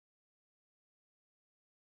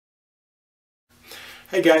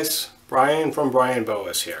Hey guys, Brian from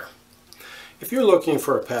Boas here. If you're looking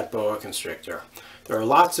for a pet boa constrictor, there are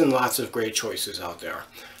lots and lots of great choices out there,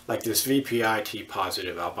 like this VPIT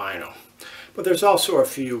positive albino. But there's also a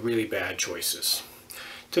few really bad choices.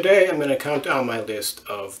 Today I'm going to count down my list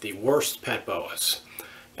of the worst pet boas.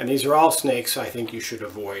 And these are all snakes I think you should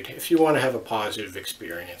avoid if you want to have a positive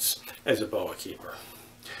experience as a boa keeper.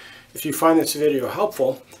 If you find this video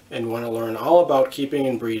helpful and want to learn all about keeping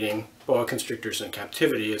and breeding boa constrictors in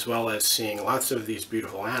captivity, as well as seeing lots of these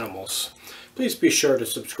beautiful animals, please be sure to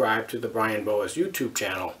subscribe to the Brian Boas YouTube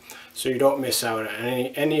channel so you don't miss out on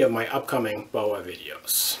any of my upcoming boa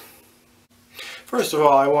videos. First of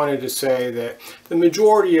all, I wanted to say that the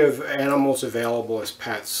majority of animals available as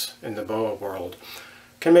pets in the boa world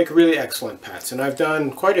can make really excellent pets, and I've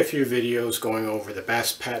done quite a few videos going over the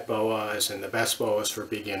best pet boas and the best boas for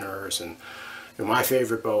beginners and my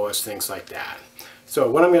favorite boas, things like that. So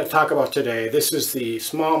what I'm going to talk about today, this is the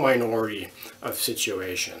small minority of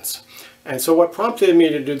situations. And so what prompted me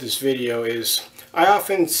to do this video is I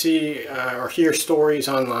often see or hear stories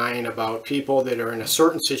online about people that are in a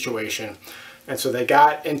certain situation, and so they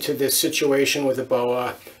got into this situation with a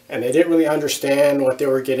boa and they didn't really understand what they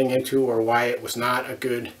were getting into or why it was not a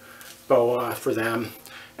good boa for them.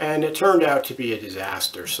 And it turned out to be a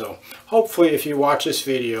disaster. So hopefully if you watch this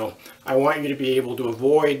video, I want you to be able to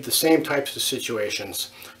avoid the same types of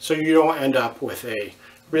situations so you don't end up with a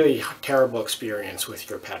really terrible experience with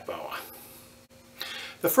your pet boa.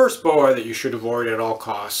 The first boa that you should avoid at all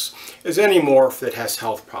costs is any morph that has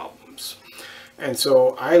health problems. And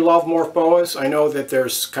so I love morph boas. I know that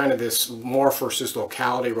there's kind of this morph versus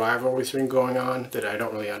locality rivalry thing going on that I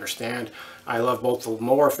don't really understand. I love both the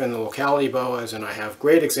morph and the locality boas, and I have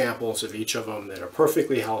great examples of each of them that are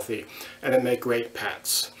perfectly healthy and that make great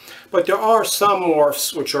pets. But there are some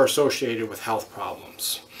morphs which are associated with health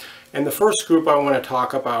problems. And the first group I want to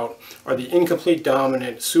talk about are the incomplete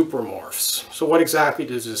dominant supermorphs. So what exactly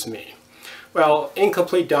does this mean? Well,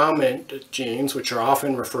 incomplete dominant genes, which are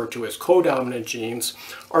often referred to as codominant genes,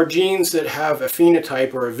 are genes that have a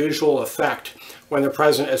phenotype or a visual effect when they're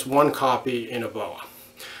present as one copy in a boa.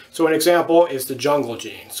 So an example is the jungle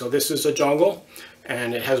gene. So this is a jungle,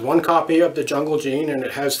 and it has one copy of the jungle gene, and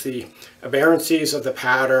it has the aberrancies of the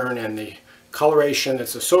pattern and the coloration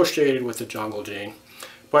that's associated with the jungle gene.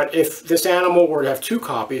 But if this animal were to have two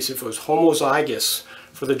copies, if it was homozygous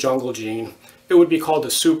for the jungle gene, it would be called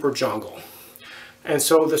a super jungle. And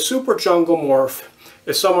so the super jungle morph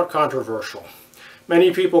is somewhat controversial.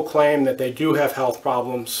 Many people claim that they do have health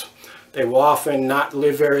problems. They will often not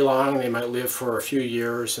live very long. They might live for a few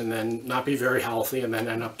years and then not be very healthy and then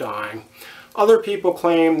end up dying. Other people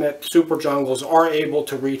claim that super jungles are able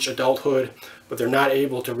to reach adulthood, but they're not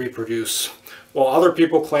able to reproduce. While other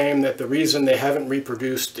people claim that the reason they haven't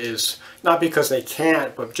reproduced is not because they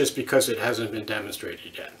can't, but just because it hasn't been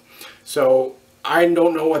demonstrated yet. So I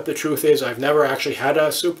don't know what the truth is. I've never actually had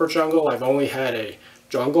a super jungle. I've only had a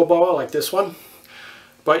jungle boa like this one.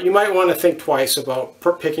 But you might want to think twice about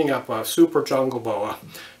picking up a super jungle boa,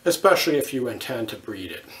 especially if you intend to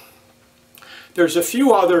breed it. There's a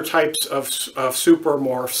few other types of super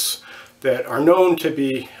morphs that are known to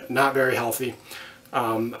be not very healthy.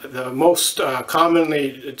 The most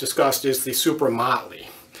commonly discussed is the super motley.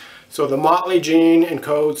 So the motley gene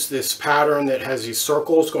encodes this pattern that has these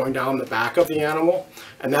circles going down the back of the animal,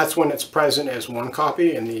 and that's when it's present as one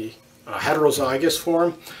copy in the heterozygous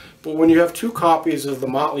form. But when you have two copies of the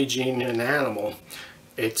motley gene in an animal,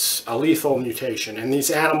 it's a lethal mutation, and these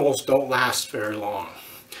animals don't last very long.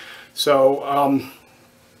 So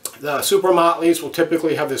the super motleys will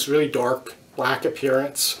typically have this really dark black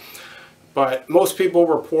appearance, but most people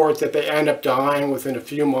report that they end up dying within a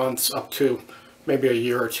few months, up to maybe a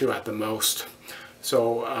year or two at the most.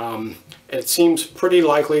 So it seems pretty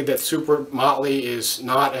likely that super motley is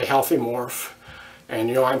not a healthy morph. And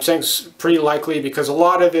I'm saying pretty likely because a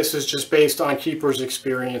lot of this is just based on keepers'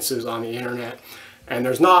 experiences on the internet, and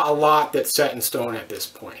there's not a lot that's set in stone at this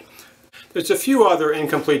point. There's a few other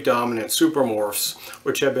incomplete dominant supermorphs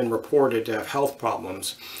which have been reported to have health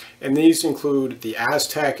problems, and these include the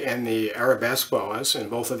Aztec and the Arabesque boas, and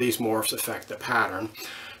both of these morphs affect the pattern.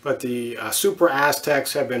 But the super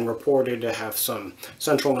Aztecs have been reported to have some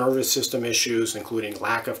central nervous system issues, including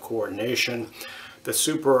lack of coordination. The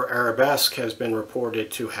super Arabesque has been reported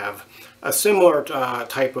to have a similar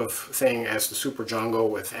type of thing as the super jungle,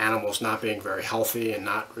 with animals not being very healthy and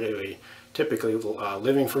not really typically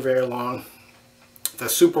living for very long. The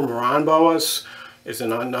super Moran boas is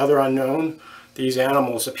another unknown. These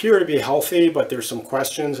animals appear to be healthy, but there's some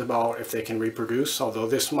questions about if they can reproduce, although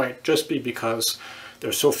this might just be because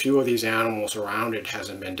there's so few of these animals around, it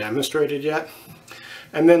hasn't been demonstrated yet.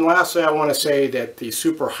 And then lastly, I want to say that the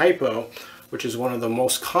super hypo, which is one of the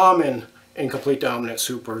most common incomplete dominant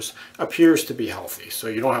supers, appears to be healthy. So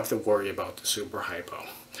you don't have to worry about the super hypo.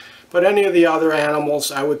 But any of the other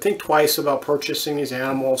animals, I would think twice about purchasing these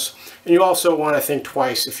animals. And you also want to think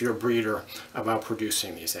twice if you're a breeder about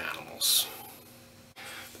producing these animals.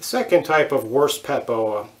 The second type of worst pet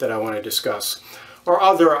boa that I want to discuss are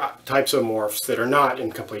other types of morphs that are not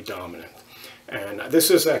incomplete dominant. And this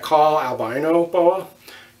is a Kahl albino boa.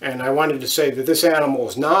 And I wanted to say that this animal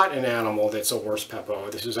is not an animal that's a worst pet boa.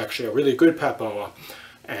 This is actually a really good pet boa.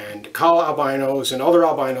 And Kahl albinos and other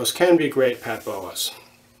albinos can be great pet boas.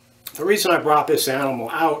 The reason I brought this animal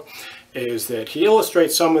out is that he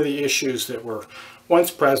illustrates some of the issues that were once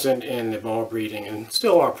present in the boa breeding and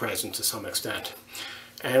still are present to some extent.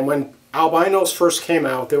 And when albinos first came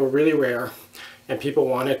out, they were really rare and people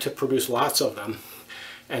wanted to produce lots of them.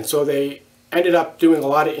 And so they ended up doing a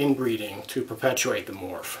lot of inbreeding to perpetuate the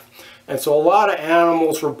morph. And so a lot of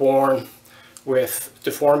animals were born with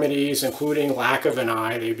deformities, including lack of an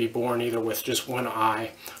eye. They'd be born either with just one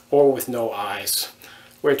eye or with no eyes,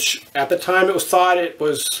 which at the time it was thought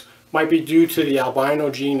might be due to the albino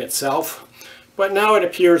gene itself, but now it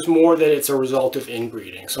appears more that it's a result of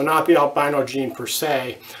inbreeding. So not the albino gene per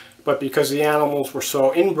se, but because the animals were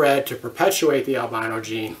so inbred to perpetuate the albino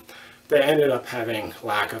gene, they ended up having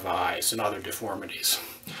lack of eyes and other deformities.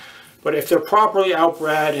 But if they're properly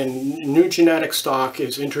outbred and new genetic stock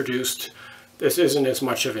is introduced, this isn't as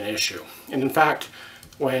much of an issue. And in fact,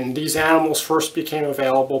 when these animals first became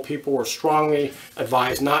available, people were strongly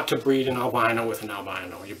advised not to breed an albino with an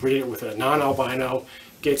albino. You breed it with a non-albino,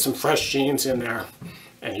 get some fresh genes in there,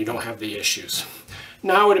 and you don't have the issues.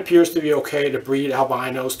 Now it appears to be okay to breed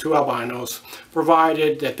albinos, two albinos,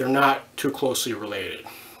 provided that they're not too closely related.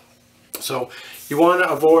 So you want to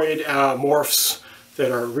avoid morphs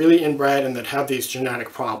that are really inbred and that have these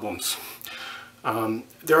genetic problems.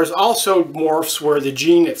 There's also morphs where the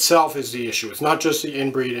gene itself is the issue. It's not just the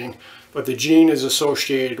inbreeding, but the gene is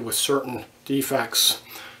associated with certain defects.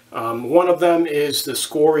 One of them is the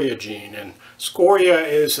scoria gene, and scoria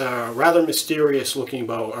is a rather mysterious looking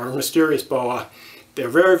boa, or mysterious boa. They're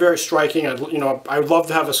very, very striking. I'd love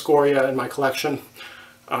to have a scoria in my collection.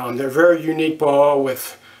 They're very unique boa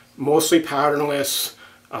with mostly patternless,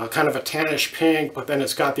 kind of a tannish pink, but then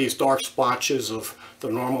it's got these dark splotches of the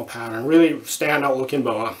normal pattern. Really standout looking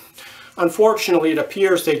boa. Unfortunately, it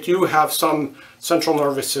appears they do have some central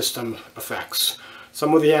nervous system effects.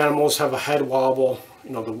 Some of the animals have a head wobble.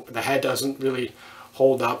 The head doesn't really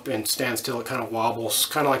hold up and stand still. It kind of wobbles,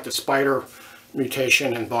 kind of like the spider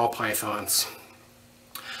mutation in ball pythons.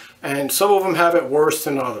 And some of them have it worse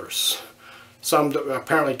than others. Some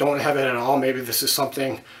apparently don't have it at all. Maybe this is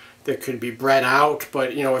something that could be bred out,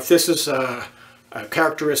 but if this is a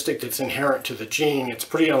characteristic that's inherent to the gene, it's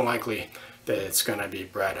pretty unlikely that it's going to be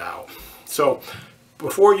bred out. So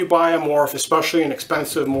before you buy a morph, especially an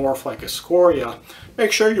expensive morph like a scoria,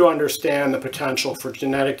 make sure you understand the potential for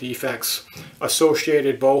genetic defects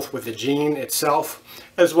associated both with the gene itself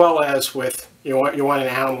as well as with you want an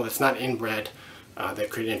animal that's not inbred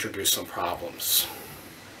that could introduce some problems.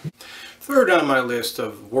 Third on my list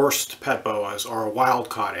of worst pet boas are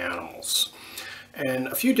wild-caught animals. And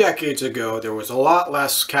a few decades ago, there was a lot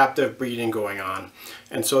less captive breeding going on,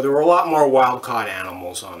 and so there were a lot more wild-caught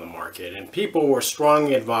animals on the market, and people were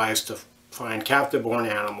strongly advised to find captive-born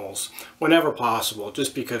animals whenever possible,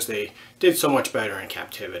 just because they did so much better in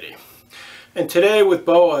captivity. And today with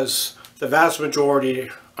boas, the vast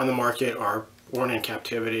majority on the market are born in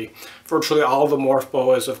captivity. Virtually all the morph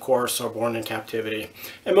boas, of course, are born in captivity,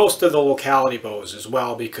 and most of the locality boas as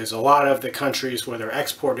well, because a lot of the countries where they're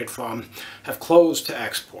exported from have closed to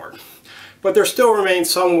export. But there still remain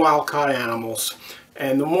some wild-caught animals,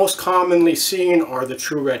 and the most commonly seen are the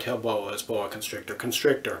true red-tailed boas, boa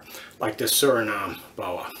constrictor, like the Suriname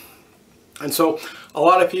boa. And so a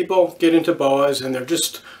lot of people get into boas and they're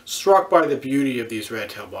just struck by the beauty of these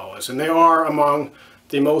red-tailed boas, and they are among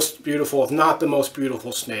the most beautiful, if not the most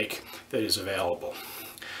beautiful snake that is available.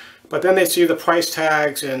 But then they see the price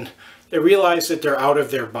tags and they realize that they're out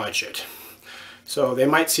of their budget. So they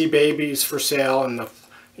might see babies for sale in the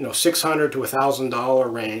 $600 to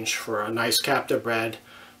 $1,000 range for a nice captive bred,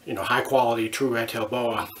 high quality true red-tailed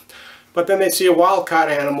boa. But then they see wild-caught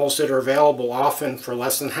animals that are available often for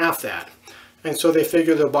less than half that. And so they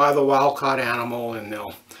figure they'll buy the wild-caught animal and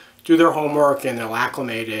they'll do their homework and they'll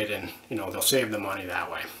acclimate it, and they'll save the money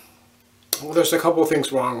that way. Well, there's a couple of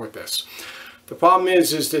things wrong with this. The problem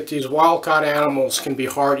is that these wild-caught animals can be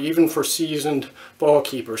hard even for seasoned boa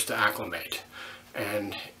keepers to acclimate.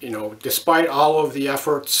 And despite all of the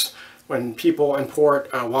efforts when people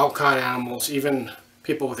import wild-caught animals, even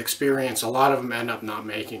people with experience, a lot of them end up not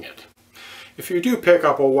making it. If you do pick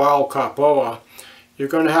up a wild-caught boa, you're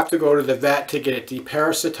going to have to go to the vet to get it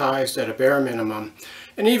deparasitized at a bare minimum.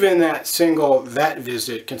 And even that single vet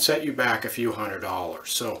visit can set you back a few $100s.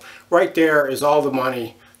 So right there is all the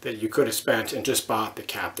money that you could have spent and just bought the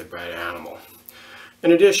captive bred animal.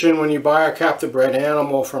 In addition, when you buy a captive bred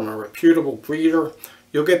animal from a reputable breeder,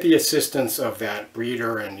 you'll get the assistance of that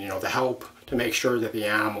breeder and the help to make sure that the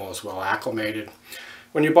animal is well acclimated.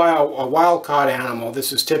 When you buy a wild-caught animal,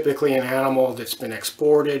 this is typically an animal that's been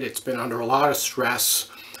exported, it's been under a lot of stress.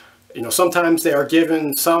 Sometimes they are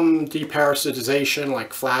given some deparasitization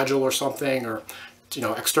like flagell or something, or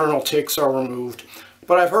external ticks are removed.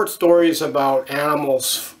 But I've heard stories about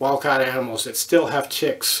animals, wild-caught animals, that still have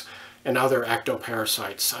ticks and other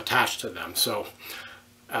ectoparasites attached to them. So,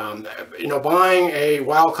 buying a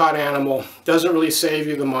wild-caught animal doesn't really save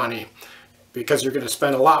you the money, because you're going to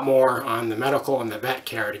spend a lot more on the medical and the vet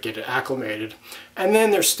care to get it acclimated. And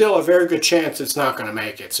then there's still a very good chance it's not going to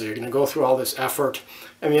make it. So you're going to go through all this effort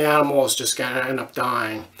and the animal is just going to end up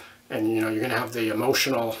dying. And you're going to have the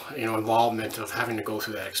emotional involvement of having to go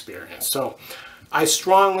through that experience. So I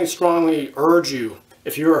strongly, strongly urge you,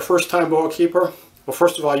 if you're a first-time boa keeper, well,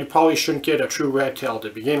 first of all, you probably shouldn't get a true red tail to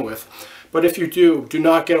begin with. But if you do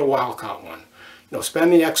not get a wild-caught one.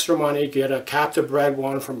 Spend the extra money, get a captive bred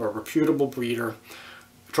one from a reputable breeder.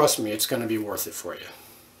 Trust me, it's going to be worth it for you.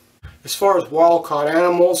 As far as wild-caught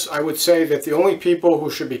animals, I would say that the only people who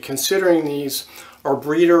should be considering these are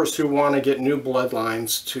breeders who want to get new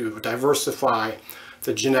bloodlines to diversify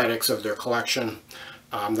the genetics of their collection.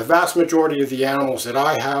 The vast majority of the animals that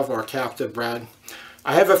I have are captive bred.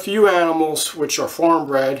 I have a few animals which are farm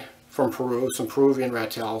bred from Peru, some Peruvian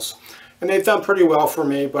red tails. And they've done pretty well for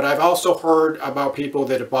me, but I've also heard about people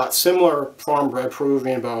that have bought similar farm-bred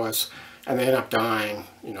Peruvian boas and they end up dying,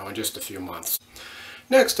 in just a few months.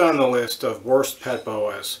 Next on the list of worst pet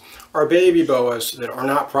boas are baby boas that are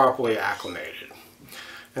not properly acclimated.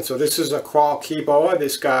 And so this is a crawl key boa.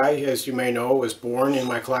 This guy, as you may know, was born in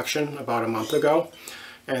my collection about a month ago.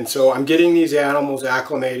 And so I'm getting these animals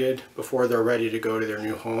acclimated before they're ready to go to their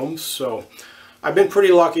new homes. So I've been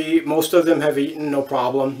pretty lucky. Most of them have eaten no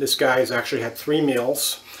problem. This guy has actually had 3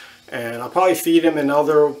 meals, and I'll probably feed him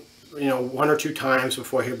another 1 or 2 times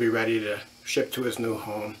before he'll be ready to ship to his new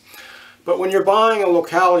home. But when you're buying a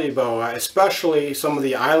locality boa, especially some of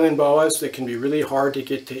the island boas that can be really hard to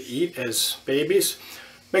get to eat as babies,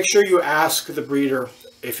 make sure you ask the breeder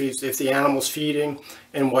if the animal's feeding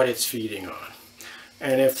and what it's feeding on.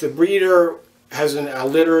 And if the breeder has a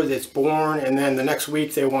litter that's born and then the next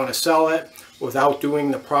week they want to sell it, without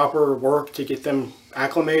doing the proper work to get them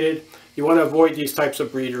acclimated, you want to avoid these types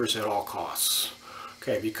of breeders at all costs.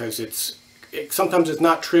 Okay, because sometimes it's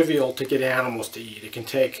not trivial to get animals to eat. It can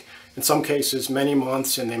take, in some cases, many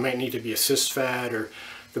months, and they might need to be assist fed, or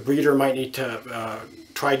the breeder might need to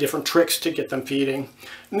try different tricks to get them feeding.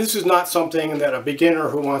 And this is not something that a beginner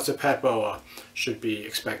who wants a pet boa should be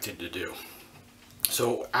expected to do.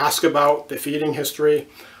 So ask about the feeding history.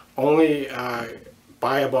 Only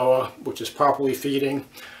buy a boa which is properly feeding,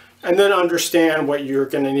 and then understand what you're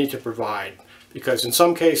going to need to provide, because in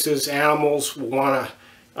some cases animals will want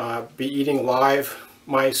to be eating live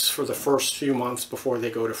mice for the first few months before they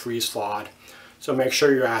go to freeze thawed. So make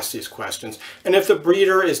sure you ask these questions. And if the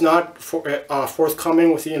breeder is not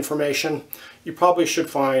forthcoming with the information, you probably should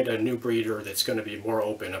find a new breeder that's going to be more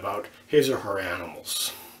open about his or her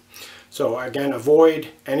animals. So again, avoid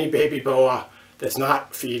any baby boa that's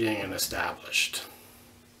not feeding and established.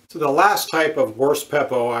 So the last type of worst pet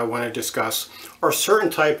boa I want to discuss are certain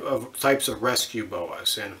types of rescue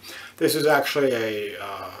boas. And this is actually a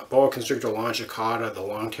boa constrictor longicauda, the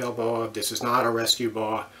long-tailed boa. This is not a rescue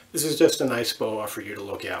boa. This is just a nice boa for you to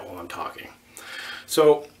look at while I'm talking.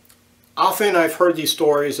 So often I've heard these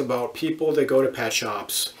stories about people that go to pet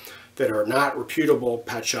shops that are not reputable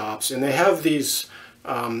pet shops, and they have these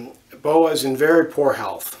boas in very poor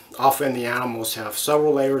health. Often the animals have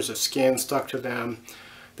several layers of skin stuck to them.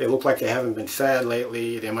 They look like they haven't been fed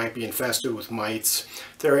lately. They might be infested with mites.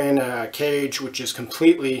 They're in a cage which is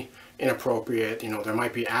completely inappropriate. There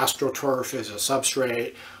might be astroturf as a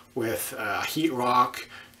substrate with heat rock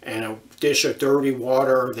and a dish of dirty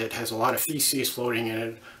water that has a lot of feces floating in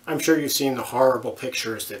it. I'm sure you've seen the horrible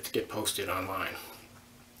pictures that get posted online.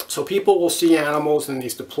 So people will see animals in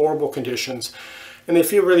these deplorable conditions and they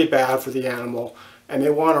feel really bad for the animal and they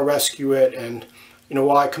want to rescue it. And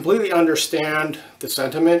while I completely understand the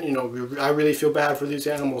sentiment, I really feel bad for these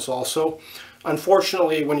animals also.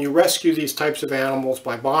 Unfortunately, when you rescue these types of animals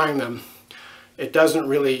by buying them, it doesn't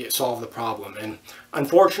really solve the problem. And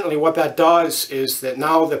unfortunately, what that does is that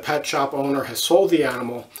now the pet shop owner has sold the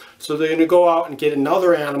animal, so they're going to go out and get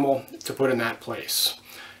another animal to put in that place.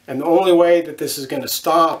 And the only way that this is going to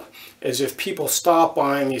stop is if people stop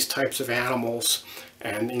buying these types of animals.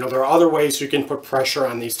 And there are other ways you can put pressure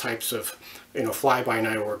on these types of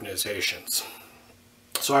fly-by-night organizations.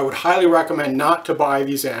 So I would highly recommend not to buy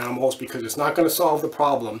these animals because it's not going to solve the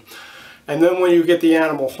problem. And then when you get the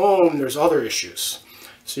animal home, there's other issues.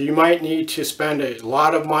 So you might need to spend a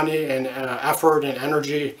lot of money and effort and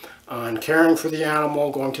energy on caring for the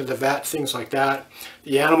animal, going to the vet, things like that.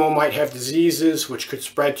 The animal might have diseases which could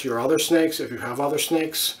spread to your other snakes if you have other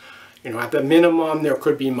snakes. At the minimum, there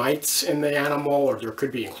could be mites in the animal, or there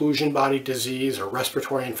could be inclusion body disease or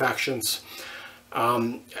respiratory infections.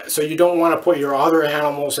 So you don't want to put your other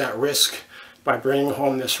animals at risk by bringing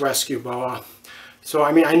home this rescue boa. So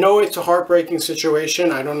I know it's a heartbreaking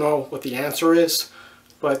situation. I don't know what the answer is,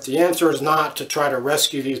 but the answer is not to try to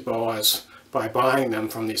rescue these boas by buying them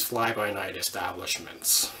from these fly-by-night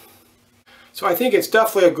establishments. So I think it's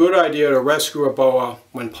definitely a good idea to rescue a boa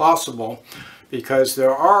when possible, because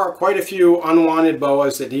there are quite a few unwanted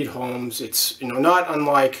boas that need homes. It's not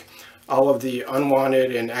unlike all of the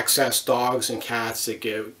unwanted and excess dogs and cats that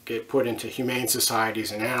get put into humane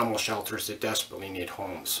societies and animal shelters that desperately need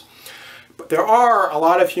homes. But there are a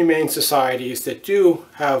lot of humane societies that do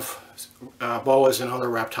have boas and other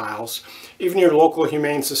reptiles. Even your local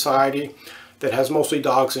humane society that has mostly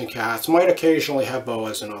dogs and cats might occasionally have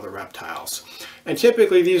boas and other reptiles. And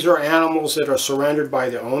typically these are animals that are surrendered by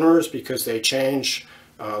the owners because they change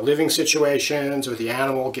living situations, or the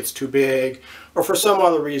animal gets too big, or for some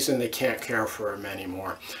other reason they can't care for them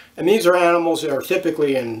anymore. And these are animals that are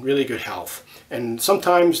typically in really good health. And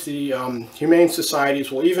sometimes the humane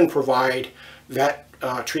societies will even provide vet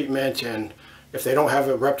treatment, and if they don't have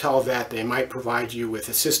a reptile vet, they might provide you with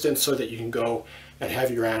assistance so that you can go and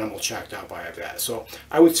have your animal checked out by a vet. So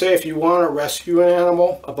I would say if you want to rescue an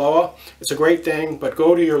animal, a boa, it's a great thing, but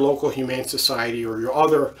go to your local humane society or your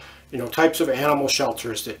other types of animal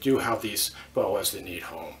shelters that do have these boas that need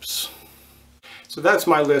homes. So that's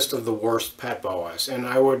my list of the worst pet boas, and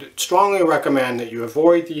I would strongly recommend that you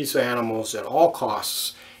avoid these animals at all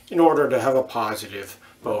costs in order to have a positive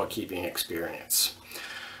boa keeping experience.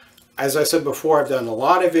 As I said before, I've done a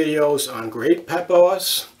lot of videos on great pet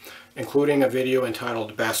boas, including a video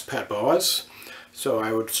entitled Best Pet Boas. So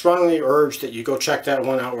I would strongly urge that you go check that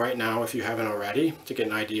one out right now if you haven't already, to get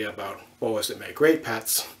an idea about boas that make great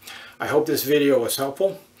pets. I hope this video was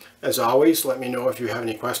helpful. As always, let me know if you have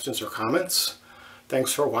any questions or comments.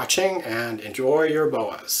 Thanks for watching, and enjoy your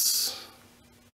boas.